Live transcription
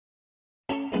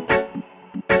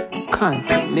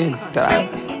Continental.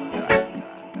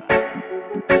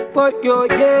 But yo,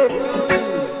 yeah.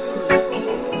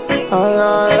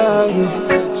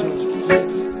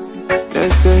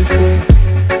 Say.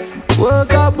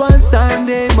 Woke up on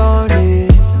Sunday morning,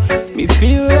 me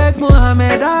feel like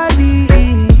Muhammad Ali.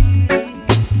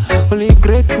 Only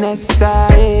greatness yeah.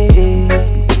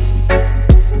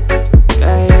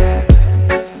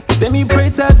 Say me pray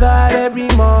to God every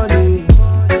morning,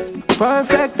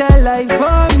 perfect that life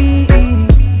for me.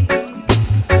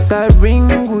 So bring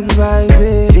good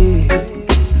vibes,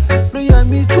 no you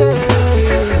me say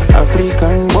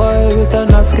African boy with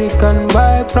an African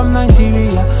vibe from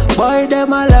Nigeria. Boy,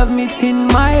 them I love me in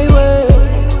my way.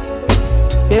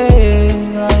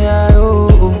 Yeah,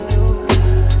 oh.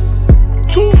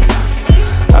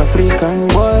 African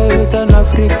boy with an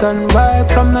African vibe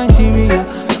from Nigeria.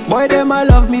 Boy, them I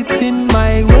love me in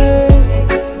my way.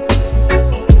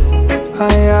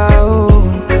 Oh.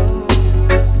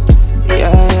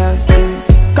 Yeah, say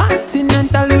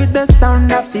Continental with the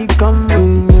sound African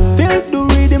way. Feel the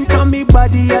rhythm from me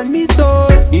body and me soul.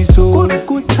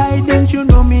 Good tidings, you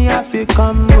know me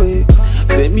African way.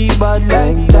 Say me bad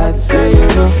like that, say you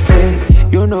know. Hey,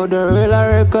 you know the real, I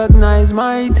recognize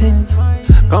my thing.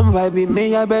 Come vibe with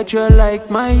me, I bet you like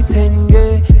my thing,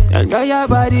 yeah. And girl, your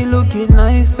body looking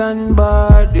nice and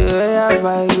bad. Yeah,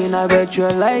 vibing, I bet you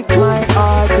like my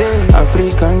art, yeah.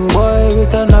 African boy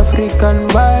with an African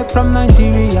vibe from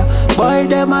Nigeria. Boy,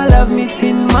 them I love me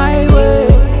in my way.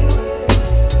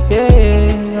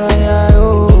 Yeah,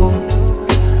 oh.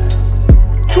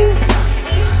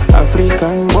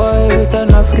 African boy with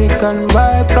an African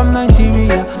vibe from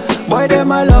Nigeria. Boy,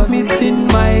 them I love me in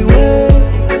my way.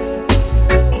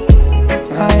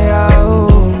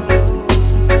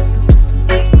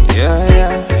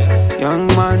 Yeah. Young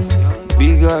man,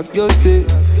 big up yourself.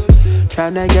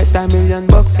 Tryna get $1 million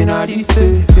in all this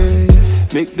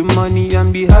safe. Make the money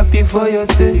and be happy for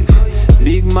yourself.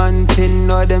 Big man,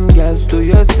 send all them girls to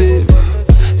yourself.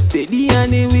 Steady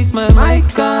and with my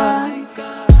mic on.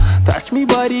 Touch me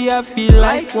body, I feel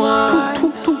like one.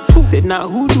 Said now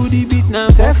who do the beat now?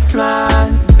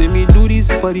 Teflon. Say me do this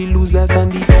for the losers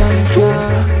and the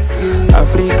champions.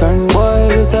 African boy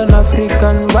with an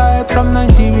African vibe from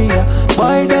Nigeria.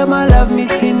 Boy, them I love me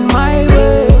in my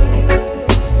way.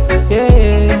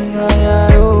 Yeah,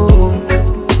 oh.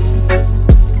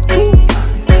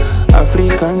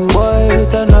 African boy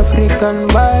with an African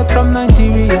vibe from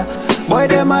Nigeria. Boy,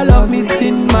 them I love me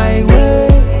in my way.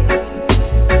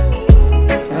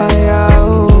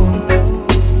 Oh.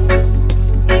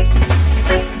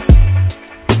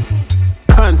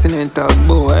 Continental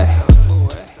boy,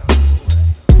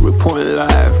 report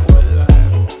live.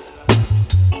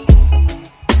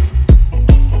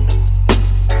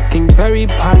 King Perryy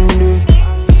Pandu,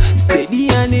 steady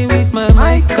and with my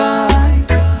mic on.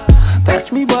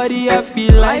 Touch me body, I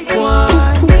feel like one.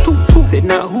 Said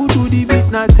now who do the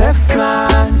beat, not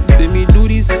Teflon. Say me do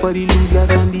this for the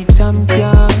losers and the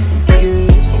champions, yeah.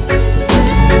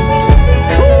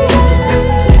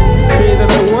 Say to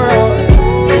the world,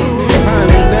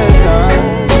 Continental,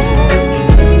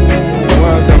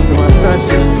 welcome to my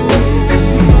session.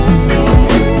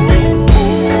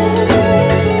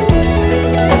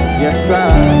 Yes, sir.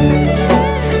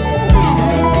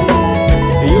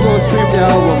 And you gonna stream the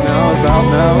album now, it's out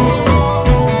now.